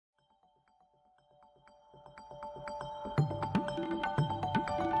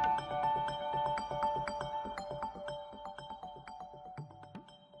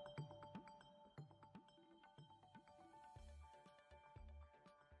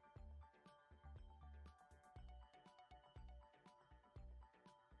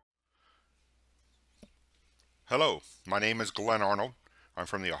Hello, my name is Glenn Arnold. I'm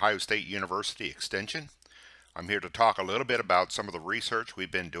from the Ohio State University Extension. I'm here to talk a little bit about some of the research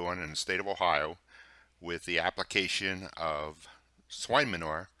we've been doing in the state of Ohio with the application of swine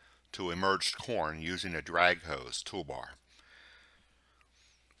manure to emerged corn using a drag hose toolbar.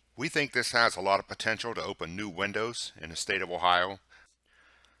 We think this has a lot of potential to open new windows in the state of Ohio.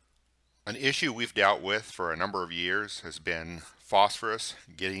 An issue we've dealt with for a number of years has been phosphorus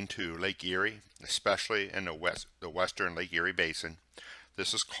getting to Lake Erie, especially in the western Lake Erie Basin.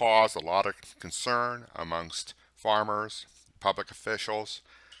 This has caused a lot of concern amongst farmers, public officials,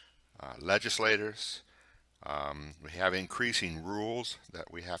 legislators. We have increasing rules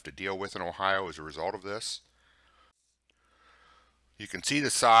that we have to deal with in Ohio as a result of this. You can see the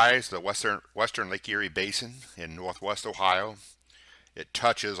size of the western Lake Erie Basin in northwest Ohio. It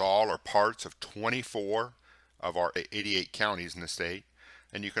touches all or parts of 24 of our 88 counties in the state.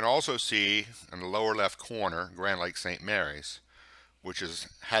 And you can also see in the lower left corner Grand Lake St. Mary's, which has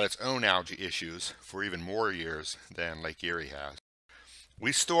had its own algae issues for even more years than Lake Erie has.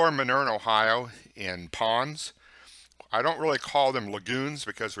 We store manure in Ohio in ponds. I don't really call them lagoons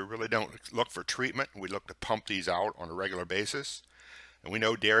because we really don't look for treatment. We look to pump these out on a regular basis. And we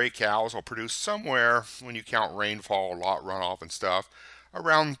know dairy cows will produce somewhere, when you count rainfall, lot runoff and stuff,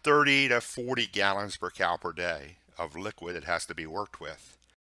 around 30 to 40 gallons per cow per day of liquid it has to be worked with.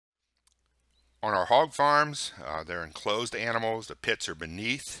 On our hog farms, they're enclosed animals. The pits are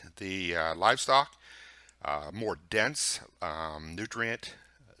beneath the livestock. More dense nutrient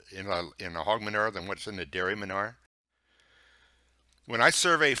in the hog manure than what's in the dairy manure. When I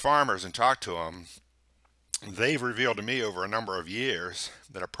survey farmers and talk to them, they've revealed to me over a number of years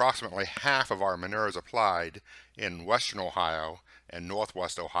that approximately half of our manure is applied in western Ohio and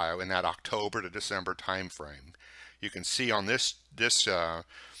northwest Ohio in that October to December time frame. You can see on this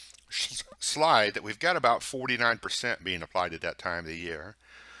slide that we've got about 49% being applied at that time of the year.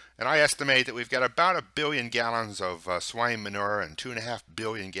 And I estimate that we've got about 1 billion gallons of swine manure and 2.5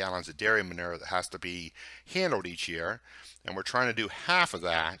 billion gallons of dairy manure that has to be handled each year. And we're trying to do half of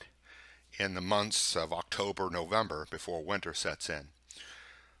that in the months of October, November, before winter sets in.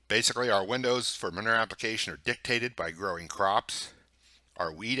 Basically, our windows for manure application are dictated by growing crops.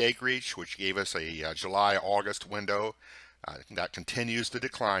 Our weed acreage, which gave us a July-August window, that continues to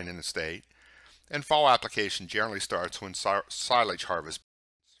decline in the state. And fall application generally starts when silage harvest.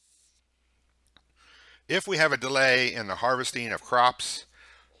 If we have a delay in the harvesting of crops,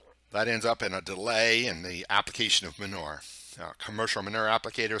 that ends up in a delay in the application of manure. Commercial manure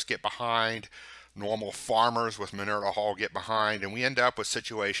applicators get behind, normal farmers with manure to haul get behind, and we end up with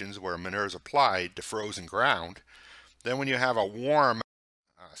situations where manure is applied to frozen ground. Then when you have a warm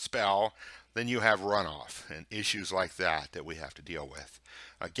spell, then you have runoff and issues like that we have to deal with.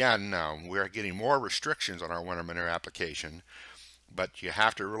 Again, we're getting more restrictions on our winter manure application, but you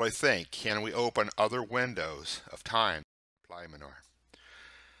have to really think, can we open other windows of time to apply manure?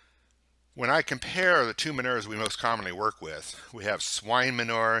 When I compare the two manures we most commonly work with, we have swine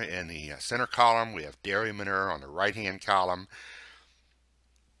manure in the center column, we have dairy manure on the right-hand column.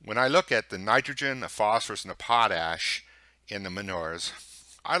 When I look at the nitrogen, the phosphorus, and the potash in the manures,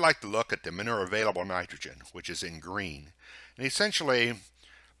 I like to look at the manure available nitrogen, which is in green. And essentially,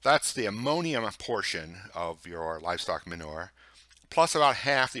 that's the ammonium portion of your livestock manure, plus about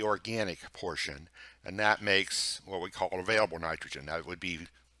half the organic portion, and that makes what we call available nitrogen. That would be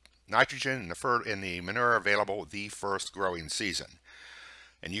nitrogen in the manure available the first growing season.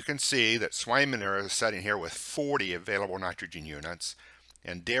 And you can see that swine manure is sitting here with 40 available nitrogen units,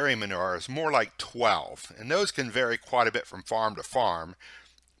 and dairy manure is more like 12. And those can vary quite a bit from farm to farm,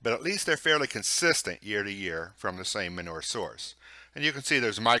 but at least they're fairly consistent year to year from the same manure source. And you can see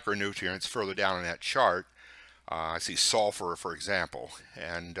there's micronutrients further down in that chart. I see sulfur, for example.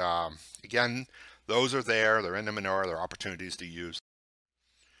 And again, those are there, they're in the manure, there are opportunities to use.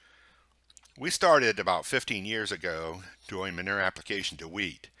 We started about 15 years ago doing manure application to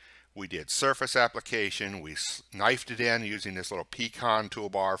wheat. We did surface application, we knifed it in using this little pecan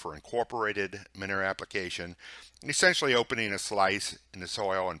toolbar for incorporated manure application, essentially opening a slice in the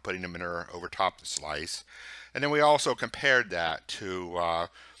soil and putting the manure over top the slice. And then we also compared that to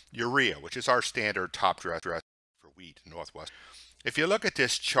urea, which is our standard top dress for wheat in Northwest. If you look at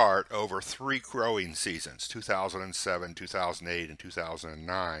this chart over 3 growing seasons, 2007, 2008, and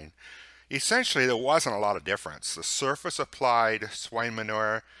 2009, essentially there wasn't a lot of difference. The surface applied swine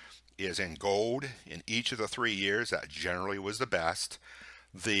manure is in gold in each of the 3 years. That generally was the best.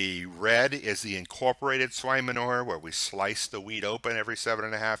 The red is the incorporated swine manure, where we slice the wheat open every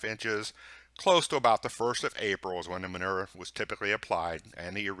 7.5 inches. Close to about the 1st of April is when the manure was typically applied,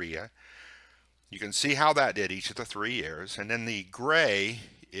 and the urea. You can see how that did each of the 3 years. And then the gray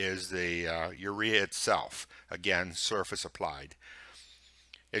is the urea itself, again surface applied.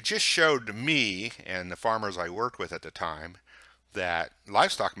 It just showed me and the farmers I worked with at the time that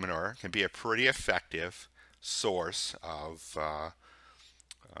livestock manure can be a pretty effective source of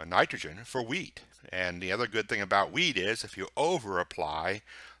nitrogen for wheat. And the other good thing about wheat is if you over apply,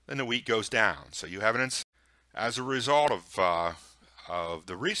 then the wheat goes down. So you have an as a result of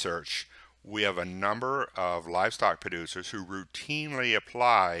the research, we have a number of livestock producers who routinely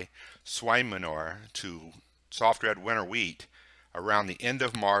apply swine manure to soft red winter wheat around the end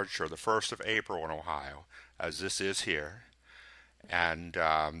of March or the 1st of April in Ohio, as this is here, and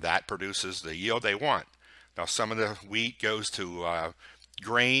that produces the yield they want. Now some of the wheat goes to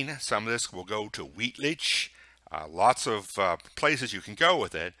grain, some of this will go to wheat leach, lots of places you can go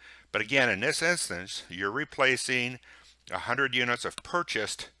with it, but again in this instance you're replacing 100 units of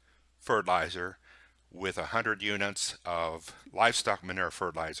purchased fertilizer with 100 units of livestock manure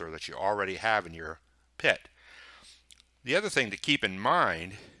fertilizer that you already have in your pit. The other thing to keep in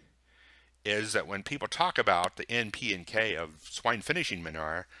mind is that when people talk about the N, P, and K of swine finishing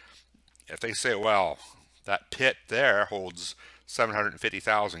manure, if they say, well, that pit there holds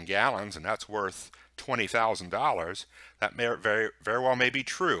 750,000 gallons and that's worth $20,000, that may very well may be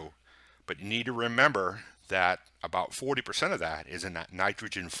true, but you need to remember that about 40% of that is in that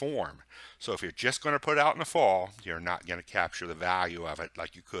nitrogen form. So if you're just going to put it out in the fall, you're not going to capture the value of it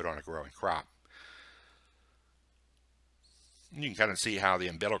like you could on a growing crop. You can kind of see how the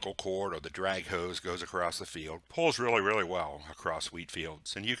umbilical cord or the drag hose goes across the field, pulls really well across wheat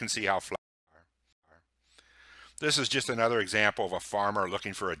fields, and you can see how flat they are. This is just another example of a farmer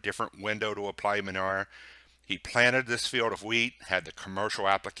looking for a different window to apply manure. He planted this field of wheat, had the commercial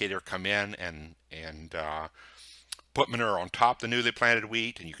applicator come in and put manure on top of the newly planted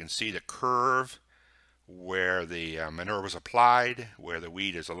wheat, and you can see the curve where the manure was applied, where the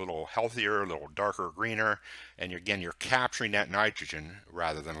wheat is a little healthier, a little darker greener, and again you're capturing that nitrogen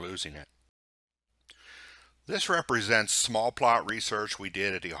rather than losing it. This represents small plot research we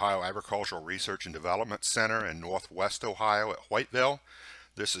did at the Ohio Agricultural Research and Development Center in Northwest Ohio at Whiteville.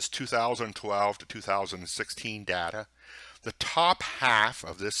 This is 2012 to 2016 data. The top half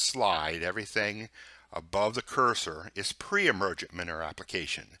of this slide, everything above the cursor, is pre-emergent manure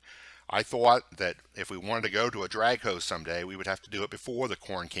application. I thought that if we wanted to go to a drag hose someday, we would have to do it before the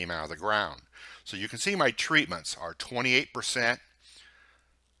corn came out of the ground. So you can see my treatments are 28%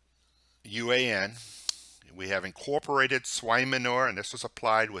 UAN. We have incorporated swine manure, and this was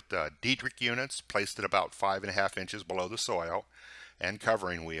applied with Dietrich units placed at about 5.5 inches below the soil and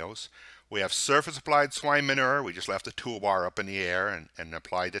covering wheels. We have surface applied swine manure. We just left the toolbar up in the air and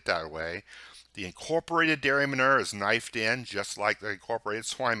applied it that way. The incorporated dairy manure is knifed in just like the incorporated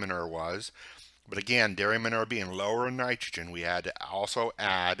swine manure was. But again, dairy manure being lower in nitrogen, we had to also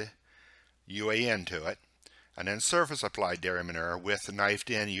add UAN to it. And then surface applied dairy manure with knifed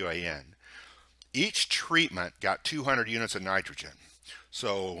in UAN. Each treatment got 200 units of nitrogen.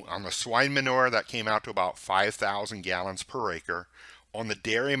 So on the swine manure, that came out to about 5,000 gallons per acre. On the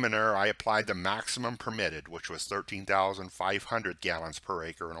dairy manure, I applied the maximum permitted, which was 13,500 gallons per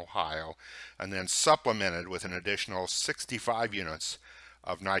acre in Ohio, and then supplemented with an additional 65 units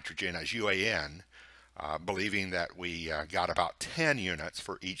of nitrogen as UAN, believing that we got about 10 units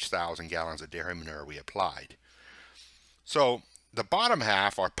for each 1,000 gallons of dairy manure we applied. So the bottom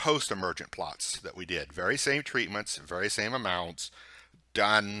half are post-emergent plots that we did. Very same treatments, very same amounts,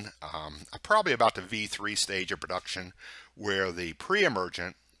 done probably about the V3 stage of production, where the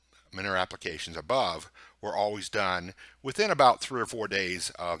pre-emergent manure applications above were always done within about 3 or 4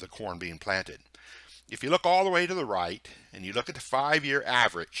 days of the corn being planted. If you look all the way to the right and you look at the 5-year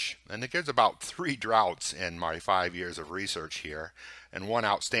average, and it gives about 3 droughts in my 5 years of research here and 1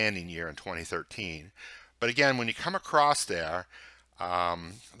 outstanding year in 2013. But again, when you come across there,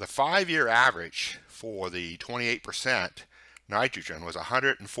 the 5-year average for the 28% nitrogen was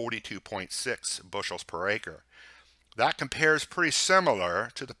 142.6 bushels per acre. That compares pretty similar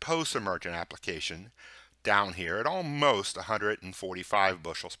to the post-emergent application down here at almost 145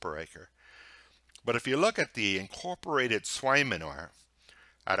 bushels per acre. But if you look at the incorporated swine manure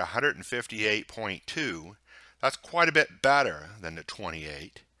at 158.2, that's quite a bit better than the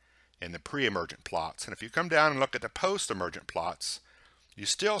 28 in the pre-emergent plots. And if you come down and look at the post-emergent plots, you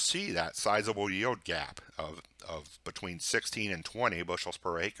still see that sizable yield gap of between 16 and 20 bushels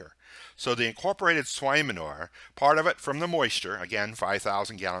per acre. So the incorporated swine manure, part of it from the moisture, again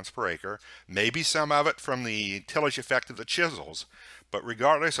 5,000 gallons per acre, maybe some of it from the tillage effect of the chisels, but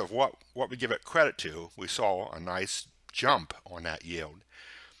regardless of what we give it credit to, we saw a nice jump on that yield.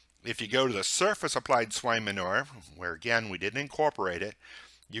 If you go to the surface applied swine manure, where again we didn't incorporate it,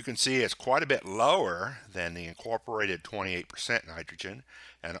 you can see it's quite a bit lower than the incorporated 28% nitrogen,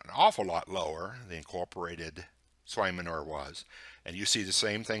 and an awful lot lower the incorporated swine manure was. And you see the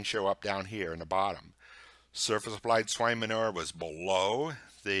same thing show up down here in the bottom. Surface applied swine manure was below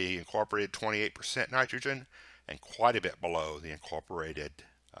the incorporated 28% nitrogen and quite a bit below the incorporated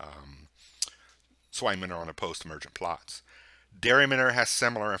swine manure on the post-emergent plots. Dairy manure has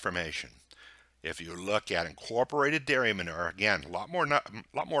similar information. If you look at incorporated dairy manure, again, a lot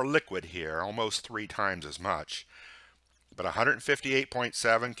more liquid here, almost 3 times as much. But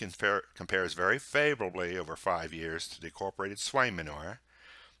 158.7 compares very favorably over 5 years to the incorporated swine manure.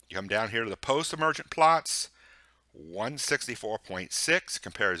 You come down here to the post-emergent plots, 164.6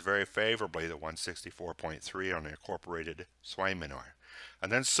 compares very favorably to 164.3 on the incorporated swine manure.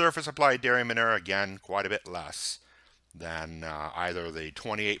 And then surface applied dairy manure, again, quite a bit less than either the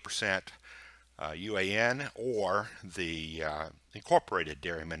 28% UAN or the incorporated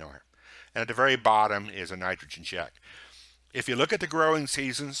dairy manure. And at the very bottom is a nitrogen check. If you look at the growing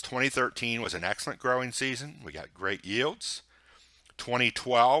seasons, 2013 was an excellent growing season. We got great yields.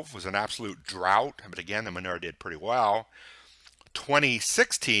 2012 was an absolute drought, but again, the manure did pretty well.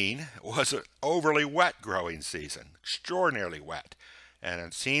 2016 was an overly wet growing season, extraordinarily wet. And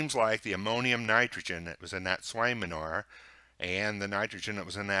it seems like the ammonium nitrogen that was in that swine manure and the nitrogen that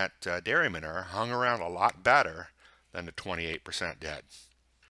was in that dairy manure hung around a lot better than the 28% did.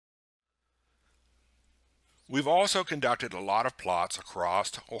 We've also conducted a lot of plots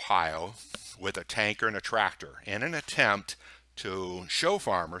across Ohio with a tanker and a tractor in an attempt to show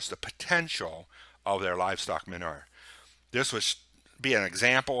farmers the potential of their livestock manure. This would be an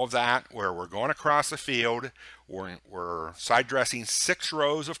example of that, where we're going across the field, we're side dressing 6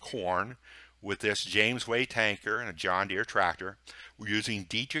 rows of corn with this James Way tanker and a John Deere tractor. We're using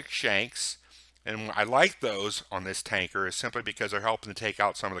Dietrich shanks, and I like those on this tanker is simply because they're helping to take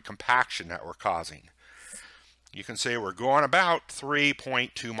out some of the compaction that we're causing. You can see we're going about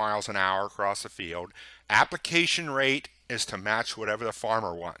 3.2 miles an hour across the field. Application rate is to match whatever the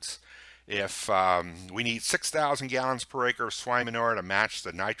farmer wants. If we need 6,000 gallons per acre of swine manure to match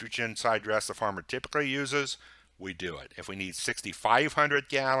the nitrogen side dress the farmer typically uses, we do it. If we need 6,500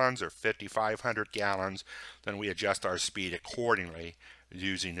 gallons or 5,500 gallons, then we adjust our speed accordingly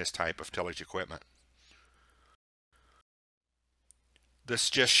using this type of tillage equipment. This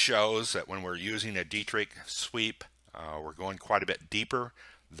just shows that when we're using a Dietrich sweep, we're going quite a bit deeper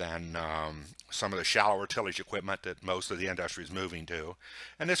than some of the shallower tillage equipment that most of the industry is moving to.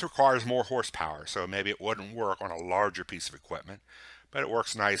 And this requires more horsepower, so maybe it wouldn't work on a larger piece of equipment, but it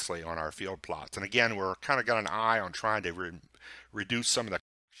works nicely on our field plots. And again, we're kind of got an eye on trying to reduce some of the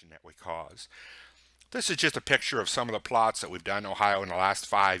compaction that we cause. This is just a picture of some of the plots that we've done in Ohio in the last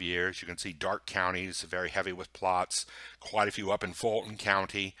 5 years. You can see Darke County is very heavy with plots, quite a few up in Fulton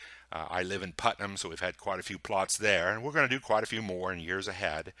County. I live in Putnam, so we've had quite a few plots there, and we're going to do quite a few more in years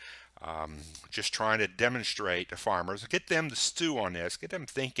ahead. Just trying to demonstrate to farmers, get them to stew on this, get them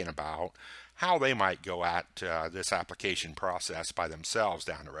thinking about how they might go at this application process by themselves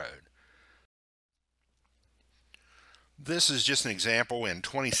down the road. This is just an example. In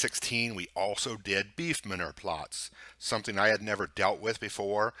 2016, we also did beef manure plots, something I had never dealt with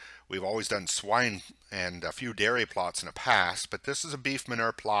before. We've always done swine and a few dairy plots in the past, but this is a beef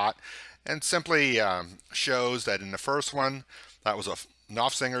manure plot, and simply shows that in the first one, that was a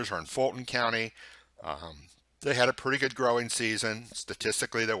Knopfsinger's or in Fulton County. They had a pretty good growing season.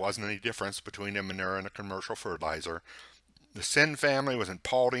 Statistically, there wasn't any difference between a manure and a commercial fertilizer. The Sin family was in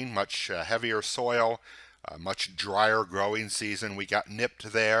Paulding, much heavier soil. Much drier growing season. We got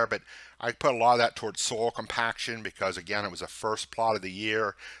nipped there, but I put a lot of that towards soil compaction because, again, it was the first plot of the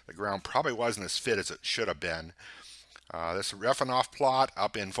year. The ground probably wasn't as fit as it should have been. This Refanoff plot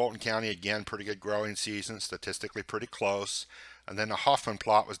up in Fulton County, again, pretty good growing season, statistically pretty close. And then the Hoffman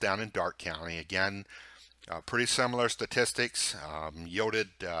plot was down in Darke County. Again, pretty similar statistics, yielded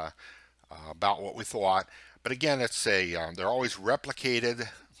about what we thought. But again, it's they're always replicated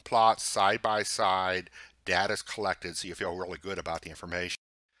plots side by side. Data is collected, so you feel really good about the information.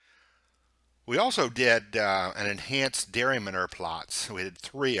 We also did an enhanced dairy manure plots. We did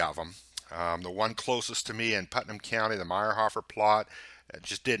 3 of them. The one closest to me in Putnam County, the Meyerhofer plot, it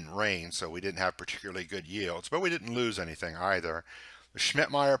just didn't rain, so we didn't have particularly good yields, but we didn't lose anything either. The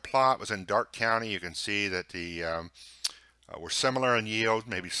Schmidtmeyer plot was in Darke County. You can see that the were similar in yield,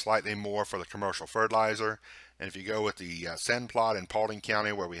 maybe slightly more for the commercial fertilizer. And if you go with the Sen plot in Paulding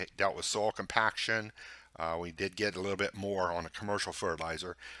County, where we dealt with soil compaction, we did get a little bit more on a commercial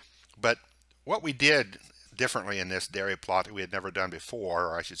fertilizer. But what we did differently in this dairy plot that we had never done before,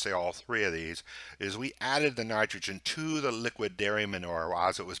 or I should say all three of these, is we added the nitrogen to the liquid dairy manure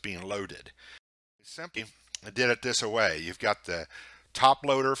as it was being loaded. We simply did it this way. You've got the top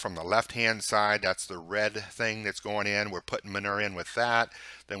loader from the left hand side, that's the red thing that's going in. We're putting manure in with that.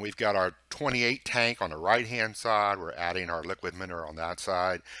 Then we've got our 28 tank on the right hand side. We're adding our liquid manure on that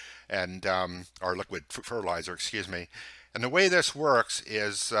side, and our liquid fertilizer, excuse me. And the way this works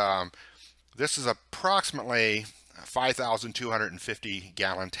is this is approximately a 5,250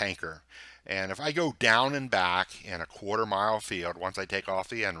 gallon tanker. And if I go down and back in a quarter-mile field, once I take off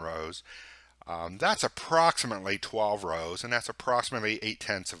the end rows, that's approximately 12 rows, and that's approximately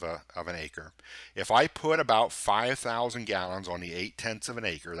 8/10 of an acre. If I put about 5,000 gallons on the 8/10 of an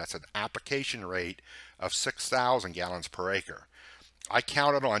acre, that's an application rate of 6,000 gallons per acre. I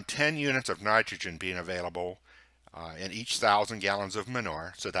counted on 10 units of nitrogen being available in each 1,000 gallons of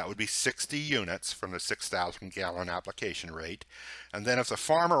manure, so that would be 60 units from the 6,000 gallon application rate. And then if the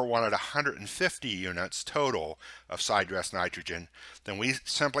farmer wanted 150 units total of side dress nitrogen, then we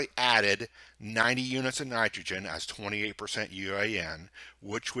simply added 90 units of nitrogen as 28% UAN,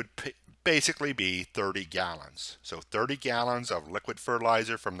 which would basically be 30 gallons. So 30 gallons of liquid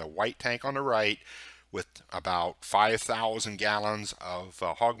fertilizer from the white tank on the right, with about 5,000 gallons of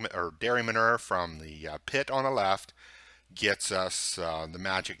dairy manure from the pit on the left, gets us the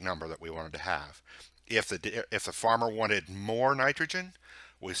magic number that we wanted to have. If the farmer wanted more nitrogen,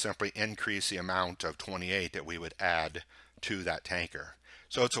 we simply increase the amount of 28 that we would add to that tanker.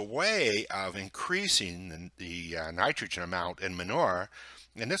 So it's a way of increasing the nitrogen amount in manure,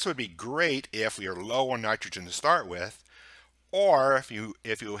 and this would be great if we are low on nitrogen to start with, or if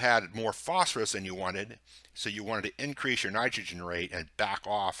you had more phosphorus than you wanted, so you wanted to increase your nitrogen rate and back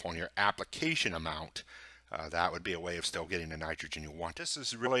off on your application amount, that would be a way of still getting the nitrogen you want. This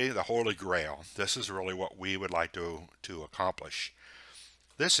is really the holy grail. This is really what we would like to accomplish.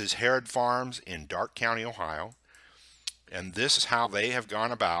 This is Herod Farms in Darke County, Ohio, and this is how they have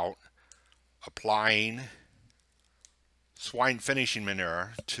gone about applying swine finishing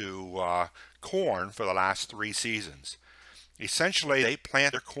manure to corn for the last 3 seasons. Essentially, they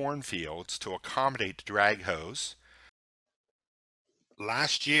plant their cornfields to accommodate the drag hose.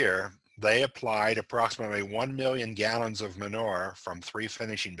 Last year, they applied approximately 1 million gallons of manure from 3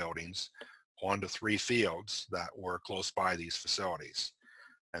 finishing buildings onto 3 fields that were close by these facilities.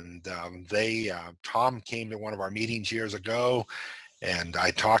 And Tom came to one of our meetings years ago, and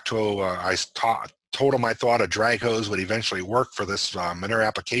I talked to, told him I thought a drag hose would eventually work for this manure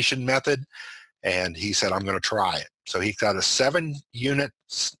application method, and he said, I'm going to try it. So he got a 7-unit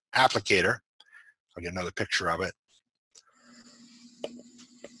applicator. I'll get another picture of it.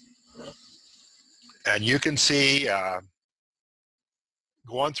 And you can see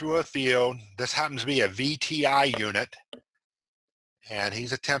going through a field, this happens to be a VTI unit, and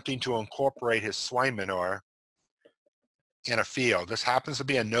he's attempting to incorporate his swine manure in a field. This happens to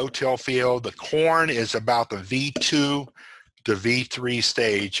be a no-till field. The corn is about the V2 to V3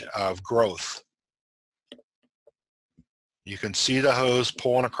 stage of growth. You can see the hose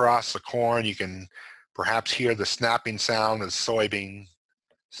pulling across the corn. You can perhaps hear the snapping sound of soybean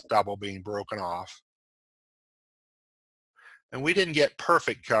stubble being broken off. And we didn't get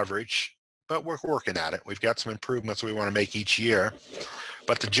perfect coverage, but we're working at it. We've got some improvements we want to make each year.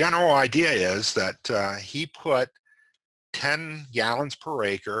 But the general idea is that he put 10 gallons per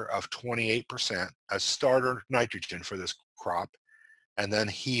acre of 28% as starter nitrogen for this crop, and then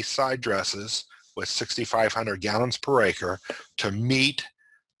he side dresses with 6,500 gallons per acre to meet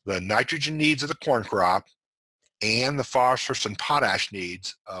the nitrogen needs of the corn crop and the phosphorus and potash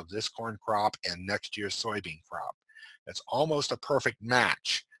needs of this corn crop and next year's soybean crop. It's almost a perfect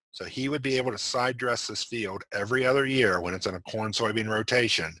match. So he would be able to side dress this field every other year when it's in a corn-soybean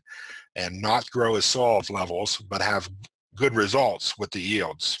rotation and not grow his soil levels, but have good results with the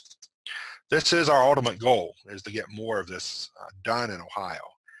yields. This is our ultimate goal, is to get more of this done in Ohio.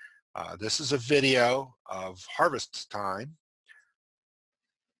 This is a video of harvest time.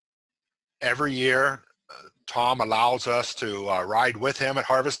 Every year, Tom allows us to ride with him at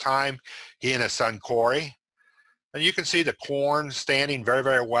harvest time, he and his son Corey. And you can see the corn standing very,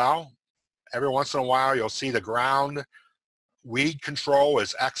 very well. Every once in a while, you'll see the ground. Weed control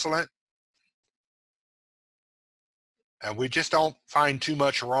is excellent. And we just don't find too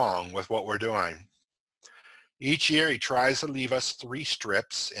much wrong with what we're doing. Each year, he tries to leave us 3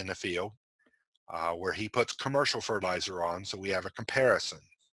 strips in the field where he puts commercial fertilizer on, so we have a comparison.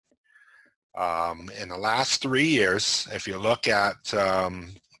 In the last 3 years, if you look at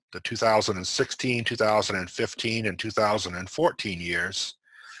the 2016, 2015, and 2014 years,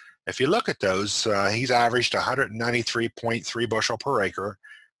 If you look at those, he's averaged 193.3 bushel per acre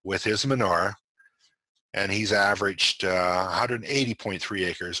with his manure, and he's averaged 180.3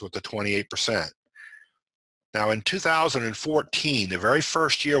 acres with the 28%. Now in 2014, the very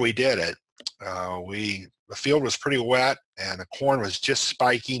first year we did it, the field was pretty wet and the corn was just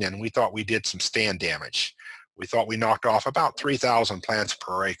spiking, and we thought we did some stand damage. We thought we knocked off about 3,000 plants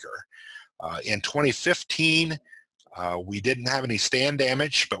per acre. In 2015, we didn't have any stand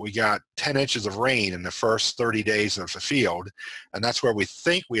damage, but we got 10 inches of rain in the first 30 days of the field, and that's where we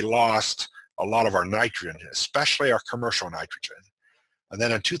think we lost a lot of our nitrogen, especially our commercial nitrogen. And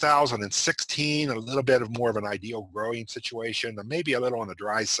then in 2016, a little bit of more of an ideal growing situation, and maybe a little on the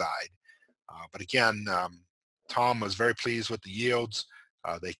dry side. But again, Tom was very pleased with the yields.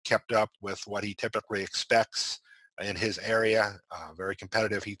 They kept up with what he typically expects in his area. Very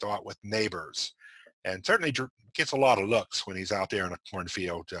competitive, he thought, with neighbors. And certainly gets a lot of looks when he's out there in a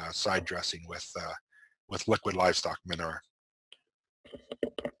cornfield side dressing with liquid livestock manure.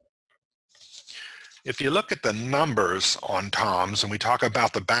 If you look at the numbers on Tom's and we talk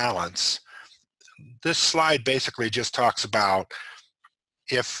about the balance, this slide basically just talks about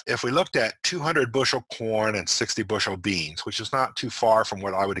if we looked at 200 bushel corn and 60 bushel beans, which is not too far from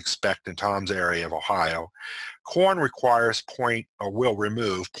what I would expect in Tom's area of Ohio, corn requires will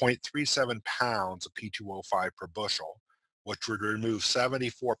remove 0.37 pounds of P2O5 per bushel, which would remove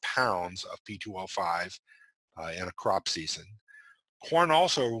 74 pounds of P2O5 in a crop season. Corn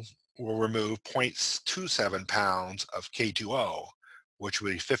also will remove 0.27 pounds of K2O, which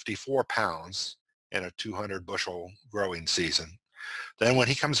would be 54 pounds in a 200 bushel growing season. Then when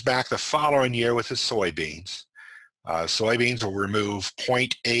he comes back the following year with his soybeans, soybeans will remove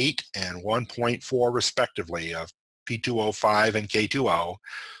 0.8 and 1.4 respectively of P2O5 and K2O.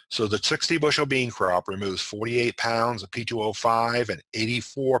 So the 60 bushel bean crop removes 48 pounds of P2O5 and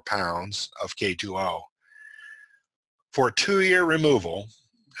 84 pounds of K2O. For a 2-year removal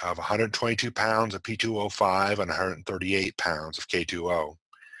of 122 pounds of P2O5 and 138 pounds of K2O.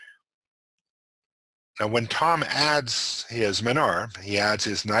 Now when Tom adds his manure, he adds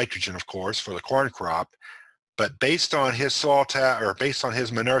his nitrogen, of course, for the corn crop, but based on his soil test, or based on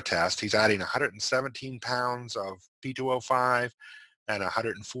his manure test, he's adding 117 pounds of P2O5 and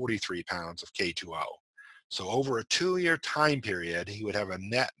 143 pounds of K2O. So over a 2-year time period, he would have a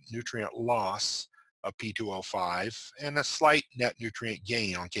net nutrient loss of P2O5 and a slight net nutrient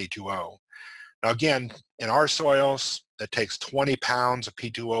gain on K2O. Now again, in our soils, it takes 20 pounds of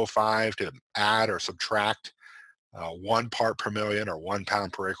P2O5 to add or subtract 1 part per million or 1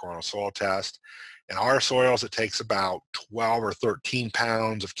 pound per acre on a soil test. In our soils, it takes about 12 or 13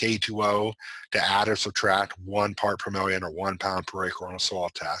 pounds of K2O to add or subtract 1 part per million or 1 pound per acre on a soil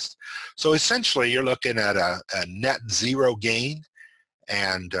test. So essentially, you're looking at a net zero gain.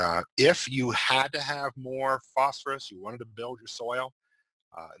 And if you had to have more phosphorus, you wanted to build your soil,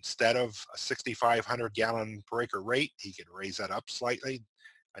 instead of a 6,500 gallon per acre rate, he could raise that up slightly.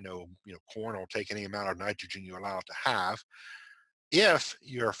 I know, corn will take any amount of nitrogen you allow it to have. If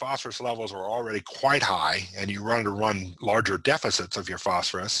your phosphorus levels are already quite high and you want to run larger deficits of your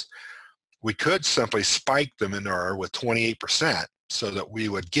phosphorus, we could simply spike the manure with 28% so that we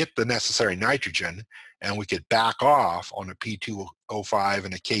would get the necessary nitrogen and we could back off on the P2O5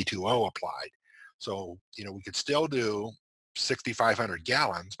 and the K2O applied. So, we could still do 6,500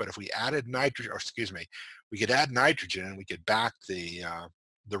 gallons, but if we added nitrogen, or excuse me, we could add nitrogen and we could back the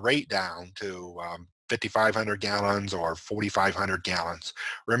rate down to 5,500 gallons or 4,500 gallons.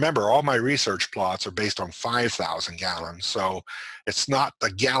 Remember, all my research plots are based on 5,000 gallons, so it's not the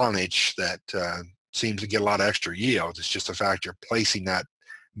gallonage that seems to get a lot of extra yield. It's just the fact you're placing that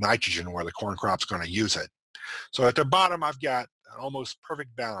nitrogen where the corn crop's going to use it. So at the bottom, I've got an almost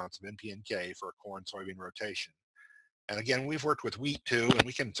perfect balance of NP and K for a corn-soybean rotation. And again, we've worked with wheat too, and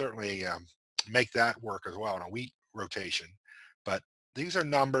we can certainly make that work as well in a wheat rotation. But these are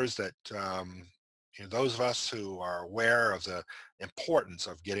numbers that those of us who are aware of the importance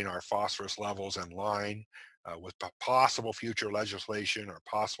of getting our phosphorus levels in line with possible future legislation or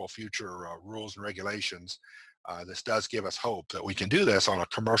possible future rules and regulations, this does give us hope that we can do this on a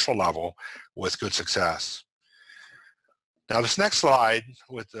commercial level with good success. Now this next slide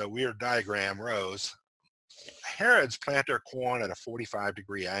with the weird diagram rows, Herods plant their corn at a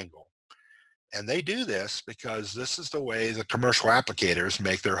 45-degree angle. And they do this because this is the way the commercial applicators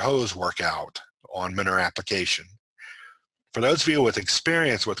make their hose work out on manure application. For those of you with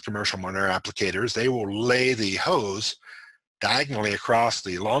experience with commercial manure applicators, they will lay the hose diagonally across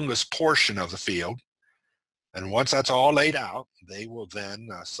the longest portion of the field. And once that's all laid out, they will then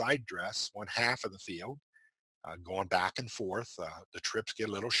side dress 1/2 of the field. going back and forth. The trips get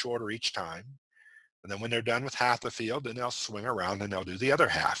a little shorter each time. And then when they're done with half the field, then they'll swing around and they'll do the other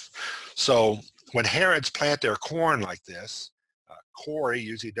half. So when Harrods plant their corn like this, Corey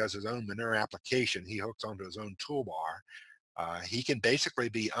usually does his own manure application. He hooks onto his own toolbar. He can basically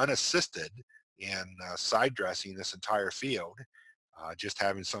be unassisted in side dressing this entire field, just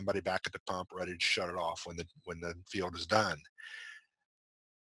having somebody back at the pump ready to shut it off when the field is done.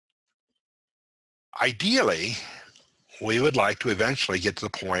 Ideally, we would like to eventually get to the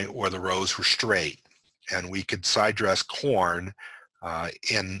point where the rows were straight and we could side dress corn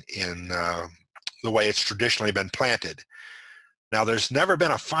in the way it's traditionally been planted. Now, there's never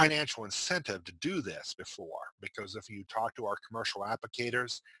been a financial incentive to do this before, because if you talk to our commercial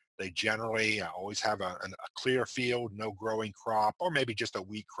applicators, they generally always have a clear field, no growing crop, or maybe just a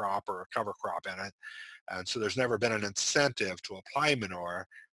wheat crop or a cover crop in it. And so there's never been an incentive to apply manure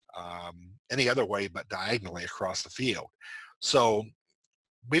any other way but diagonally across the field. So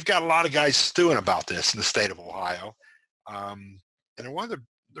we've got a lot of guys stewing about this in the state of Ohio. And one of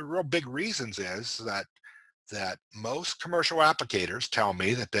the real big reasons is that most commercial applicators tell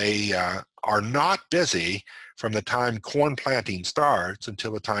me that they are not busy from the time corn planting starts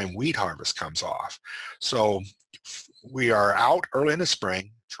until the time wheat harvest comes off. So we are out early in the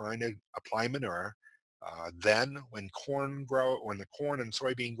spring trying to apply manure. Then when the corn and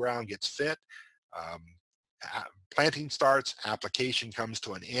soybean ground gets fit, planting starts, application comes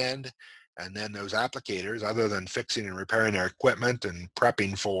to an end, and then those applicators, other than fixing and repairing their equipment and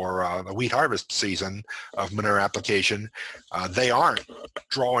prepping for the wheat harvest season of manure application, they aren't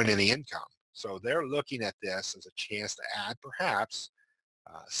drawing any income. So they're looking at this as a chance to add perhaps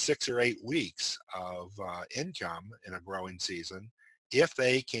 6 or 8 weeks of income in a growing season if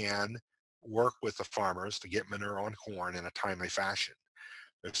they can work with the farmers to get manure on corn in a timely fashion.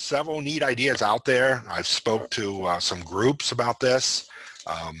 There's several neat ideas out there. I've spoke to some groups about this.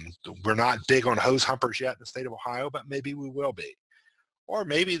 We're not big on hose humpers yet in the state of Ohio, but maybe we will be. Or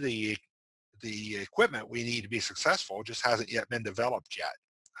maybe the equipment we need to be successful just hasn't yet been developed yet.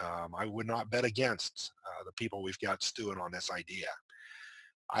 I would not bet against the people we've got stewing on this idea.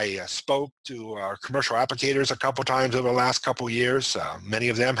 I spoke to our commercial applicators a couple times over the last couple years. Many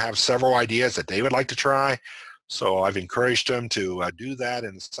of them have several ideas that they would like to try. So I've encouraged them to do that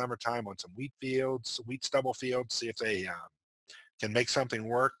in the summertime on some wheat fields, wheat stubble fields, see if they can make something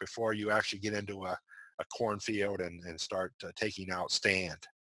work before you actually get into a cornfield and start taking out stand.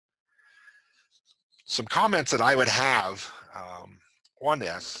 Some comments that I would have on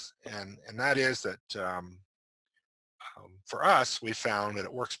this, and that is that for us, we found that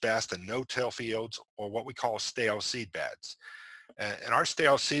it works best in no-till fields or what we call stale seed beds. And our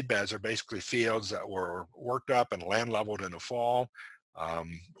stale seed beds are basically fields that were worked up and land leveled in the fall.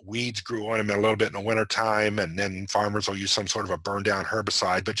 Weeds grew on them a little bit in the wintertime, and then farmers will use some sort of a burn down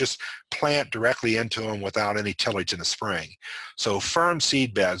herbicide, but just plant directly into them without any tillage in the spring. So firm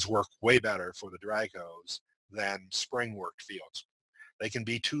seed beds work way better for the drag hose than spring worked fields. They can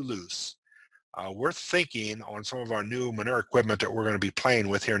be too loose. We're thinking on some of our new manure equipment that we're going to be playing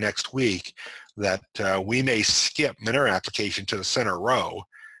with here next week that we may skip manure application to the center row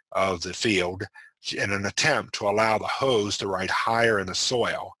of the field in an attempt to allow the hose to ride higher in the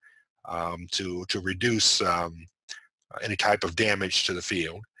soil to reduce any type of damage to the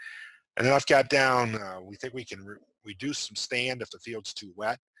field. And then I've got down, we think we can reduce some stand if the field's too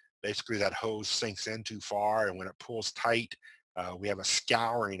wet. Basically that hose sinks in too far, and when it pulls tight, we have a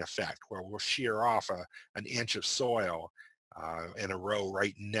scouring effect where we'll shear off an inch of soil in a row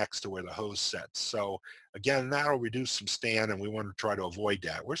right next to where the hose sets. So again, that'll reduce some stand, and we want to try to avoid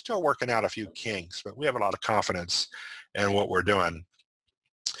that. We're still working out a few kinks, but we have a lot of confidence in what we're doing.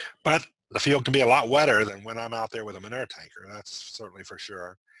 But the field can be a lot wetter than when I'm out there with a manure tanker. That's certainly for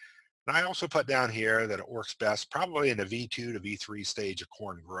sure. And I also put down here that it works best probably in the V2 to V3 stage of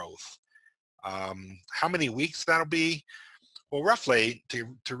corn growth. How many weeks that'll be? Well, roughly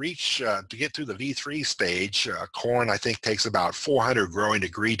to get through the V3 stage, corn I think takes about 400 growing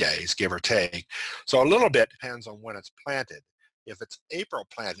degree days, give or take. So a little bit depends on when it's planted. If it's April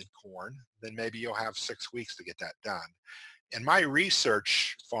planted corn, then maybe you'll have 6 weeks to get that done. In my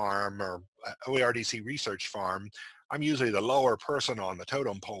research farm, or OERDC research farm, I'm usually the lower person on the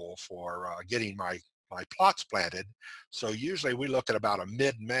totem pole for getting my plots planted. So usually we look at about a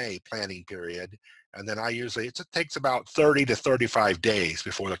mid-May planting period. And then it takes about 30 to 35 days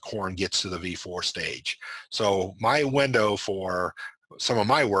before the corn gets to the V4 stage. So my window for some of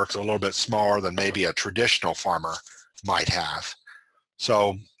my work is a little bit smaller than maybe a traditional farmer might have.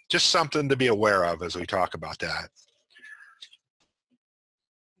 So just something to be aware of as we talk about that.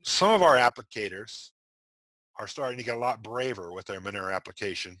 Some of our applicators are starting to get a lot braver with their manure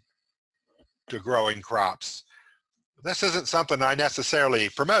application to growing crops. This isn't something I necessarily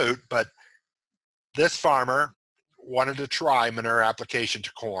promote, but this farmer wanted to try manure application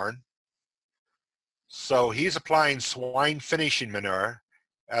to corn. So he's applying swine finishing manure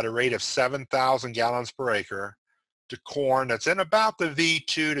at a rate of 7,000 gallons per acre to corn that's in about the V2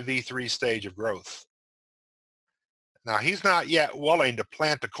 to V3 stage of growth. Now he's not yet willing to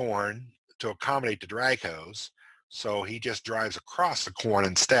plant the corn to accommodate the drag hose, so he just drives across the corn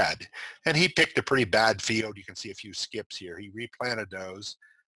instead. And he picked a pretty bad field. You can see a few skips here. He replanted those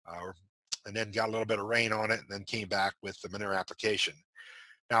and then got a little bit of rain on it and then came back with the manure application.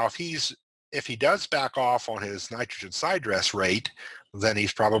 Now if he does back off on his nitrogen side dress rate, then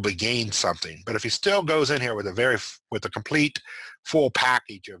he's probably gained something. But if he still goes in here with a complete full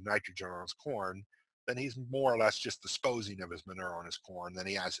package of nitrogen on his corn, then he's more or less just disposing of his manure on his corn than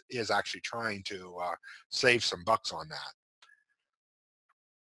he is actually trying to save some bucks on that.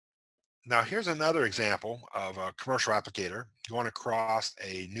 Now here's another example of a commercial applicator going across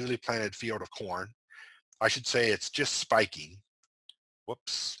a newly planted field of corn. I should say it's just spiking.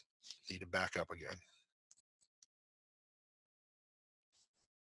 Whoops, need to back up again.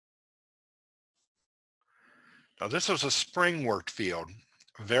 Now this was a spring worked field,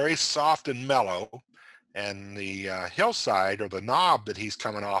 very soft and mellow, and the hillside or the knob that he's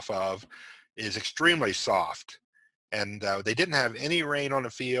coming off of is extremely soft. And they didn't have any rain on the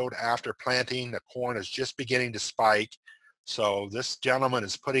field after planting. The corn is just beginning to spike. So this gentleman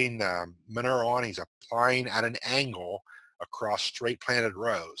is putting manure on. He's applying at an angle across straight planted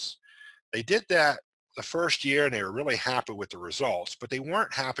rows. They did that the first year and they were really happy with the results, but they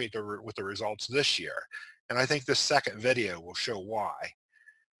weren't happy with the results this year. And I think this second video will show why.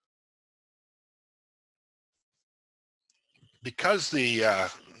 Because the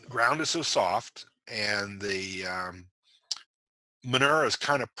ground is so soft and the manure is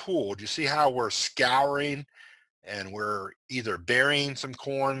kind of pooled, you see how we're scouring and we're either burying some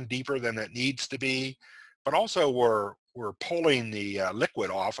corn deeper than it needs to be, but also we're pulling the liquid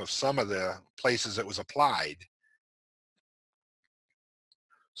off of some of the places it was applied.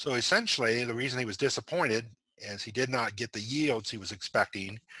 So essentially, the reason he was disappointed is he did not get the yields he was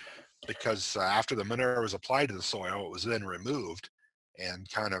expecting, because after the manure was applied to the soil, it was then removed and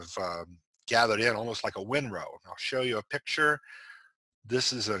kind of gathered in almost like a windrow. I'll show you a picture.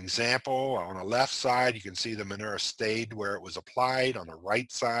 This is an example. On the left side, you can see the manure stayed where it was applied. On the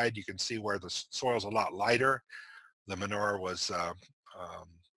right side, you can see where the soil's a lot lighter. The manure was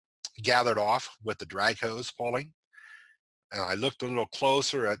gathered off with the drag hose pulling. And I looked a little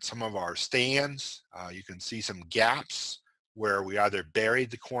closer at some of our stands. You can see some gaps where we either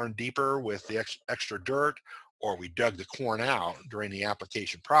buried the corn deeper with the extra dirt or we dug the corn out during the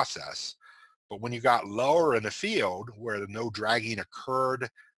application process. But when you got lower in the field where no dragging occurred,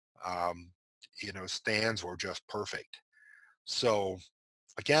 stands were just perfect. So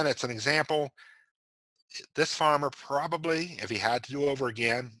again, it's an example. This farmer probably, if he had to do over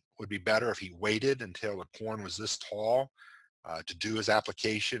again, would be better if he waited until the corn was this tall to do his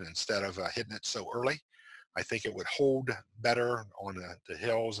application instead of hitting it so early. I think it would hold better on the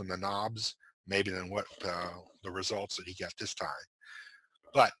hills and the knobs maybe than what the results that he got this time.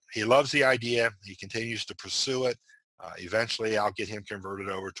 But he loves the idea. He continues to pursue it. Eventually, I'll get him converted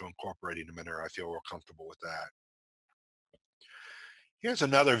over to incorporating the manure. I feel real comfortable with that. Here's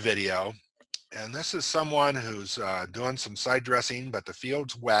another video. And this is someone who's doing some side dressing, but the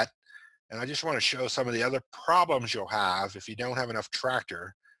field's wet. And I just want to show some of the other problems you'll have if you don't have enough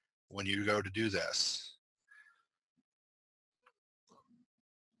tractor when you go to do this.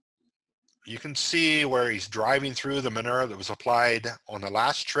 You can see where he's driving through the manure that was applied on the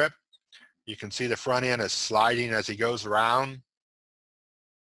last trip. You can see the front end is sliding as he goes around.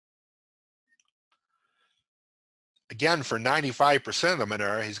 Again, for 95% of the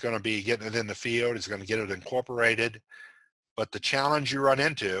manure, he's going to be getting it in the field. He's going to get it incorporated. But the challenge you run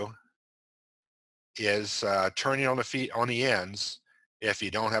into is turning on the ends if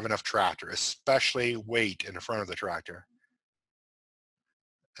you don't have enough tractor, especially weight in the front of the tractor.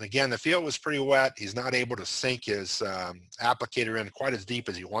 And again, the field was pretty wet. He's not able to sink his applicator in quite as deep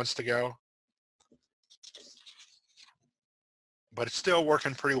as he wants to go. But it's still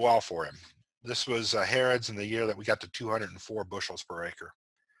working pretty well for him. This was Harrods in the year that we got to 204 bushels per acre.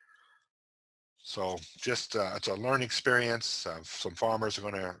 So just it's a learning experience. Some farmers are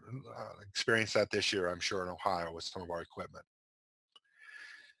going to experience that this year, I'm sure, in Ohio with some of our equipment.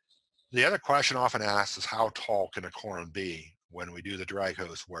 The other question often asked is how tall can a corn be when we do the drag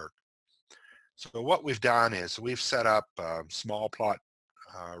hose work? So what we've done is we've set up small plot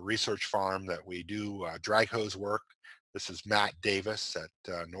research farm that we do drag hose work. This is Matt Davis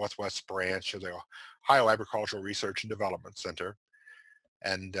at Northwest Branch of the Ohio Agricultural Research and Development Center.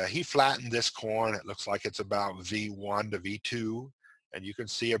 And he flattened this corn. It looks like it's about V1 to V2. And you can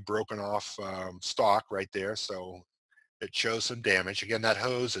see a broken off stalk right there. So it shows some damage. Again, that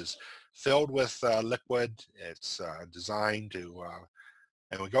hose is filled with liquid. It's designed to,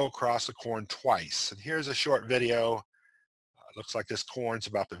 and we go across the corn twice. And here's a short video. It looks like this corn's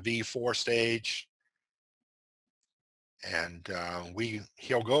about the V4 stage. And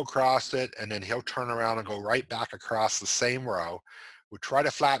he'll go across it, and then he'll turn around and go right back across the same row. We try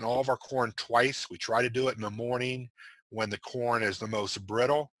to flatten all of our corn twice. We try to do it in the morning when the corn is the most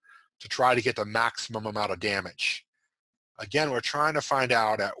brittle to try to get the maximum amount of damage. Again, we're trying to find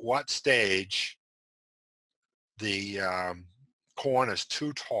out at what stage the corn is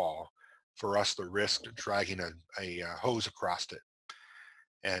too tall for us to risk dragging a hose across it.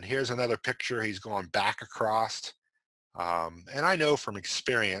 And here's another picture. He's going back across. And I know from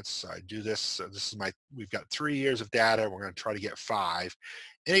experience, I do this, we've got 3 years of data, we're going to try to get 5.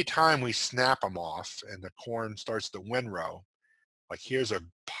 Anytime we snap them off and the corn starts to windrow, like here's a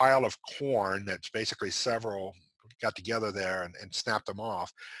pile of corn that's basically several got together there and snapped them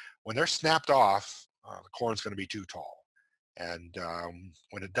off. When they're snapped off, the corn's going to be too tall. And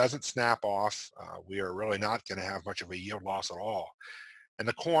when it doesn't snap off, we are really not going to have much of a yield loss at all. And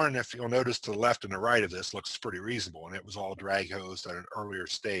the corn, if you'll notice to the left and the right of this, looks pretty reasonable, and it was all drag hosed at an earlier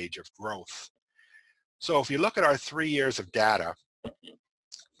stage of growth. So if you look at our 3 years of data,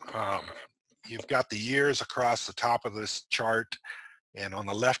 you've got the years across the top of this chart, and on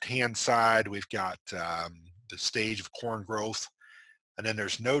the left-hand side, we've got the stage of corn growth, and then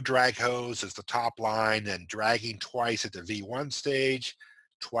there's no drag hose as the top line, and dragging twice at the V1 stage,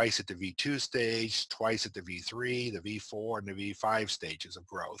 twice at the V2 stage, twice at the V3, the V4, and the V5 stages of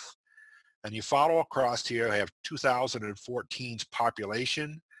growth. And you follow across here, I have 2014's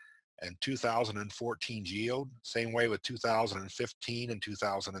population and 2014's yield, same way with 2015 and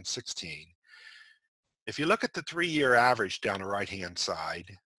 2016. If you look at the 3-year average down the right-hand side,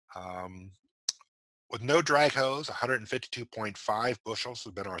 with no drag hose, 152.5 bushels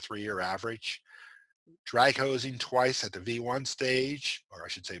has been our 3-year average. Drag hosing twice at the V1 stage, or I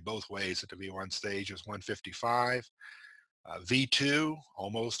should say both ways at the V1 stage, is 155. V2,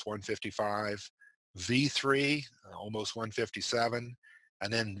 almost 155. V3, almost 157.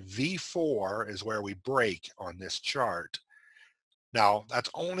 And then V4 is where we break on this chart. Now, that's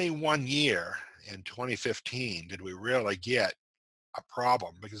only 1 year. In 2015 did we really get a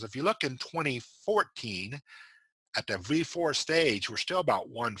problem, because if you look in 2014, at the V4 stage, we're still about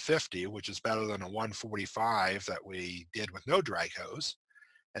 150, which is better than a 145 that we did with no drag hose.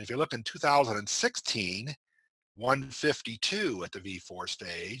 And if you look in 2016, 152 at the V4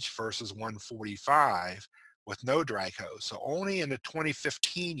 stage versus 145 with no drag hose. So only in the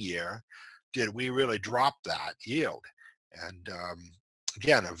 2015 year did we really drop that yield. And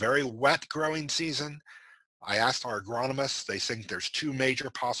again, a very wet growing season. I asked our agronomists, they think there's 2 major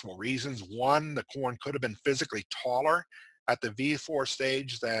possible reasons. One, the corn could have been physically taller at the V4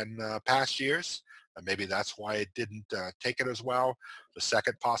 stage than past years. And maybe that's why it didn't take it as well. The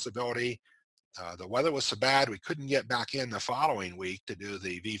second possibility, the weather was so bad we couldn't get back in the following week to do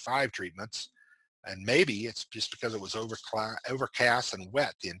the V5 treatments. And maybe it's just because it was overcast and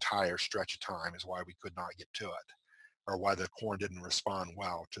wet the entire stretch of time is why we could not get to it, or why the corn didn't respond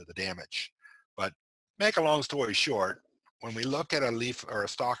well to the damage. But make a long story short, when we look at a leaf or a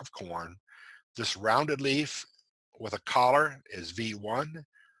stalk of corn, this rounded leaf with a collar is V1.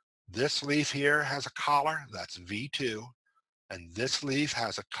 This leaf here has a collar, that's V2. And this leaf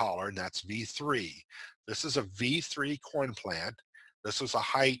has a collar, and that's V3. This is a V3 corn plant. This was the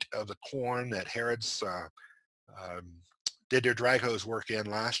height of the corn that Harrods did their drag hose work in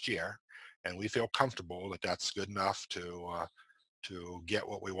last year. And we feel comfortable that that's good enough to get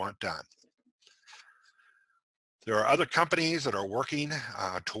what we want done. There are other companies that are working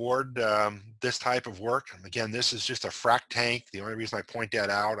toward this type of work. And again, this is just a frac tank. The only reason I point that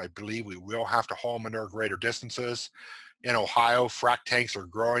out, I believe we will have to haul manure greater distances. In Ohio, frac tanks are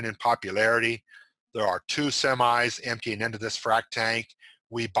growing in popularity. There are 2 semis emptying into this frac tank.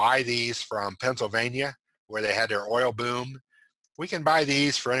 We buy these from Pennsylvania, where they had their oil boom. We can buy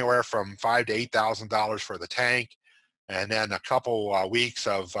these for anywhere from $5,000 to $8,000 for the tank, and then a couple weeks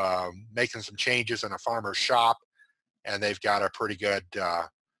of making some changes in a farmer's shop, and they've got a pretty good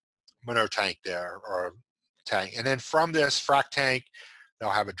manure tank there, or tank. And then from this frac tank, they'll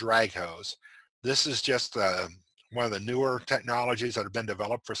have a drag hose. This is just one of the newer technologies that have been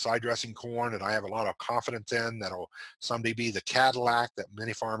developed for side dressing corn, and I have a lot of confidence in that'll someday be the Cadillac that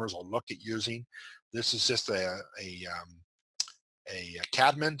many farmers will look at using. This is just a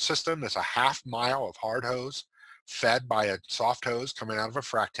Cadman system that's a half mile of hard hose fed by a soft hose coming out of a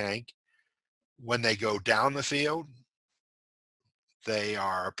frac tank. When they go down the field, they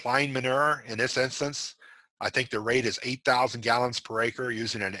are applying manure. In this instance, I think the rate is 8,000 gallons per acre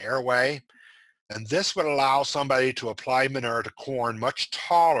using an airway. And this would allow somebody to apply manure to corn much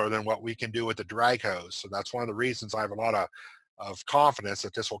taller than what we can do with the drag hose. So that's one of the reasons I have a lot of confidence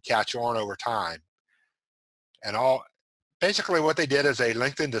that this will catch on over time. And basically what they did is they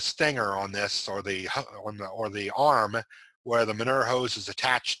lengthened the stinger on this, or the arm where the manure hose is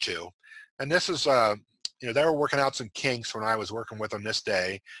attached to. And this is they were working out some kinks when I was working with them this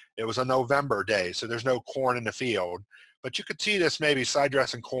day. It was a November day, so there's no corn in the field. But you could see this maybe side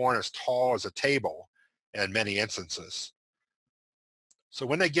dressing corn as tall as a table in many instances. So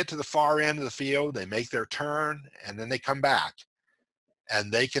when they get to the far end of the field, they make their turn and then they come back.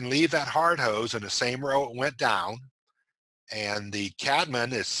 And they can leave that hard hose in the same row it went down, and the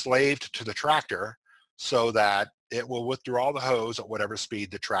Cadman is slaved to the tractor so that it will withdraw the hose at whatever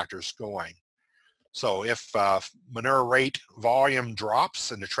speed the tractor's going. So if manure rate volume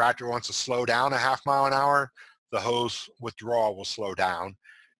drops and the tractor wants to slow down a half mile an hour, the hose withdrawal will slow down.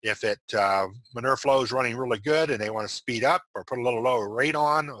 If manure flow is running really good and they want to speed up or put a little lower rate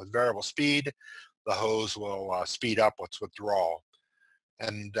on with variable speed, the hose will speed up its withdrawal.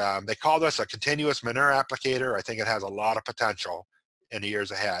 And they call this a continuous manure applicator. I think it has a lot of potential in the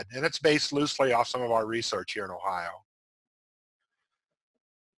years ahead. And it's based loosely off some of our research here in Ohio.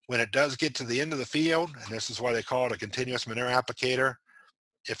 When it does get to the end of the field, and this is why they call it a continuous manure applicator,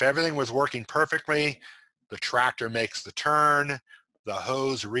 if everything was working perfectly, the tractor makes the turn, the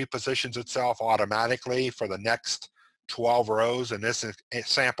hose repositions itself automatically for the next 12 rows in this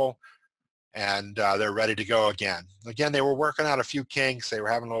sample, and they're ready to go again. Again, they were working out a few kinks. They were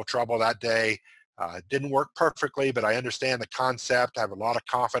having a little trouble that day. It didn't work perfectly, but I understand the concept. I have a lot of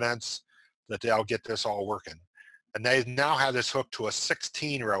confidence that they'll get this all working. And they now have this hooked to a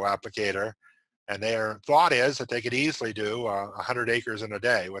 16-row applicator, and their thought is that they could easily do 100 acres in a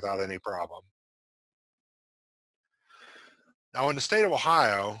day without any problem. Now, in the state of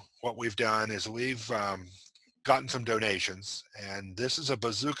Ohio, what we've done is we've gotten some donations, and this is a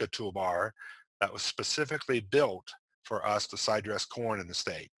bazooka toolbar that was specifically built for us to side dress corn in the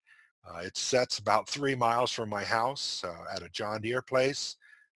state. It sets about 3 miles from my house at a John Deere place.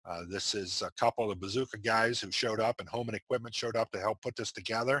 This is a couple of the bazooka guys who showed up, and Home and Equipment showed up to help put this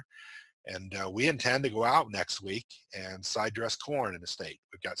together. And we intend to go out next week and side dress corn in the state.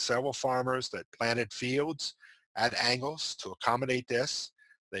 We've got several farmers that planted fields at angles to accommodate this.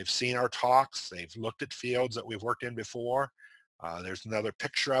 They've seen our talks. They've looked at fields that we've worked in before. There's another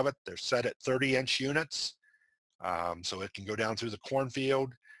picture of it. They're set at 30-inch units, so it can go down through the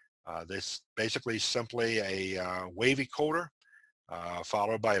cornfield. This basically simply a wavy coulter,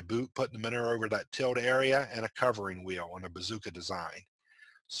 followed by a boot putting the manure over that tilled area, and a covering wheel on a bazooka design.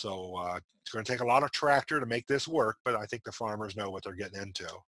 So it's going to take a lot of tractor to make this work, but I think the farmers know what they're getting into.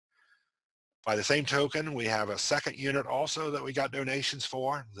 By the same token, we have a second unit also that we got donations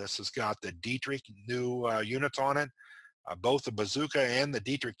for. This has got the Dietrich new units on it. Both the bazooka and the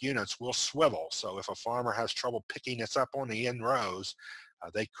Dietrich units will swivel. So if a farmer has trouble picking this up on the end rows,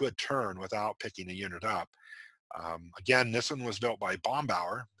 they could turn without picking the unit up. Again, this one was built by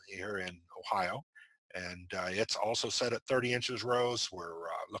Bombauer here in Ohio, and it's also set at 30 inches rows. We're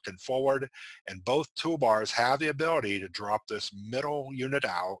looking forward, and both toolbars have the ability to drop this middle unit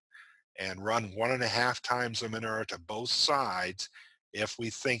out and run 1.5 times the manure to both sides if we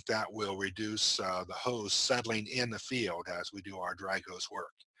think that will reduce the hose settling in the field as we do our drag hose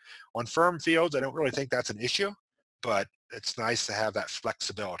work. On firm fields, I don't really think that's an issue, but it's nice to have that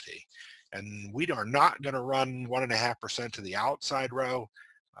flexibility. And we are not going to run 1.5% to the outside row.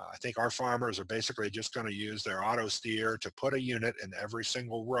 I think our farmers are basically just going to use their auto steer to put a unit in every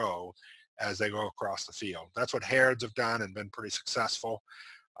single row as they go across the field. That's what Harrods have done and been pretty successful.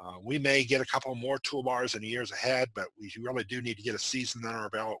 We may get a couple more toolbars in the years ahead, but we really do need to get a season under our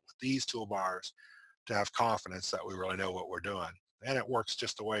belt with these toolbars to have confidence that we really know what we're doing. And it works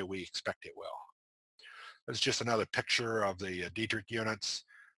just the way we expect it will. There's just another picture of the Dietrich units.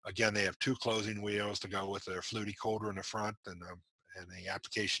 Again, they have 2 closing wheels to go with their fluty coulter in the front and the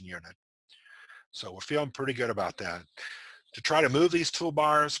application unit. So we're feeling pretty good about that. To try to move these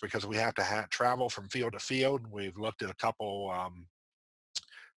toolbars, because we have to travel from field to field, we've looked at a couple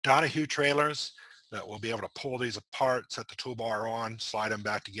Donahue trailers that will be able to pull these apart, set the toolbar on, slide them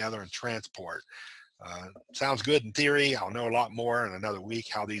back together, and transport. Sounds good in theory. I'll know a lot more in another week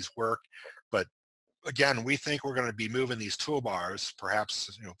how these work. But again, we think we're going to be moving these toolbars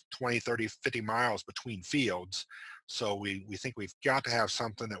perhaps 20, 30, 50 miles between fields. So we think we've got to have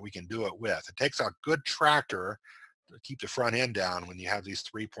something that we can do it with. It takes a good tractor to keep the front end down when you have these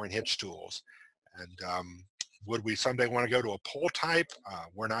 3-point hitch tools. And would we someday want to go to a pull type?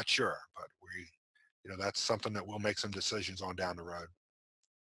 We're not sure, but that's something that we'll make some decisions on down the road.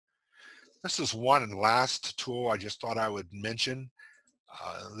 This is one and last tool I just thought I would mention.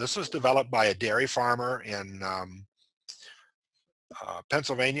 This was developed by a dairy farmer in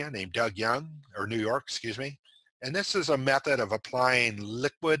Pennsylvania named Doug Young, or New York, excuse me. And this is a method of applying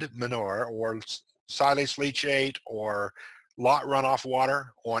liquid manure or silage leachate or lot runoff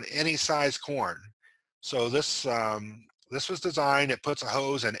water on any size corn. So this was designed, it puts a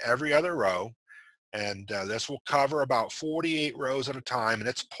hose in every other row, and this will cover about 48 rows at a time, and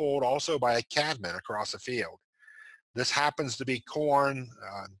it's pulled also by a cadman across the field. This happens to be corn.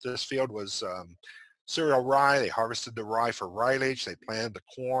 This field was cereal rye. They harvested the rye for silage. They planted the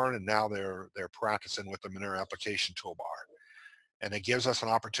corn, and now they're practicing with the manure application toolbar. And it gives us an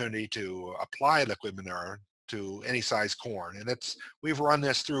opportunity to apply liquid manure to any size corn. And we've run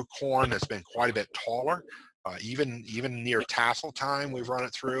this through corn that's been quite a bit taller. Even near tassel time, we've run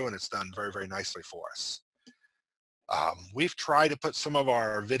it through, and it's done very, very nicely for us. We've tried to put some of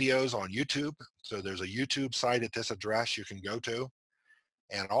our videos on YouTube. So there's a YouTube site at this address you can go to.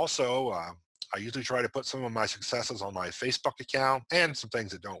 And also, I usually try to put some of my successes on my Facebook account and some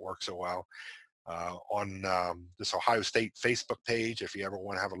things that don't work so well on this Ohio State Facebook page if you ever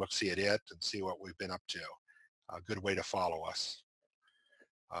want to have a look-see at it and see what we've been up to. A good way to follow us.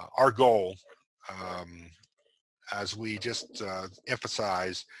 Our goal, as we just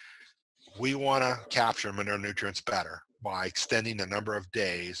emphasized, we want to capture manure nutrients better by extending the number of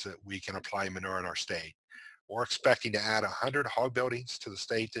days that we can apply manure in our state. We're expecting to add 100 hog buildings to the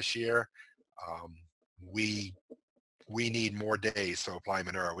state this year. We need more days to apply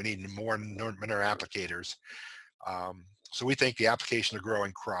manure. We need more manure applicators. So we think the application of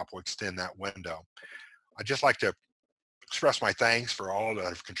growing crop will extend that window. I'd just like to express my thanks for all that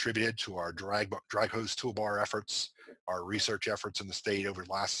have contributed to our drag hose toolbar efforts, our research efforts in the state over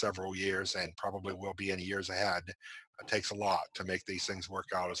the last several years, and probably will be in years ahead. It takes a lot to make these things work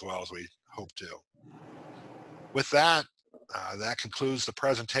out as well as we hope to. With that, that concludes the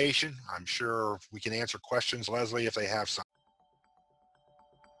presentation. I'm sure we can answer questions, Leslie, if they have some.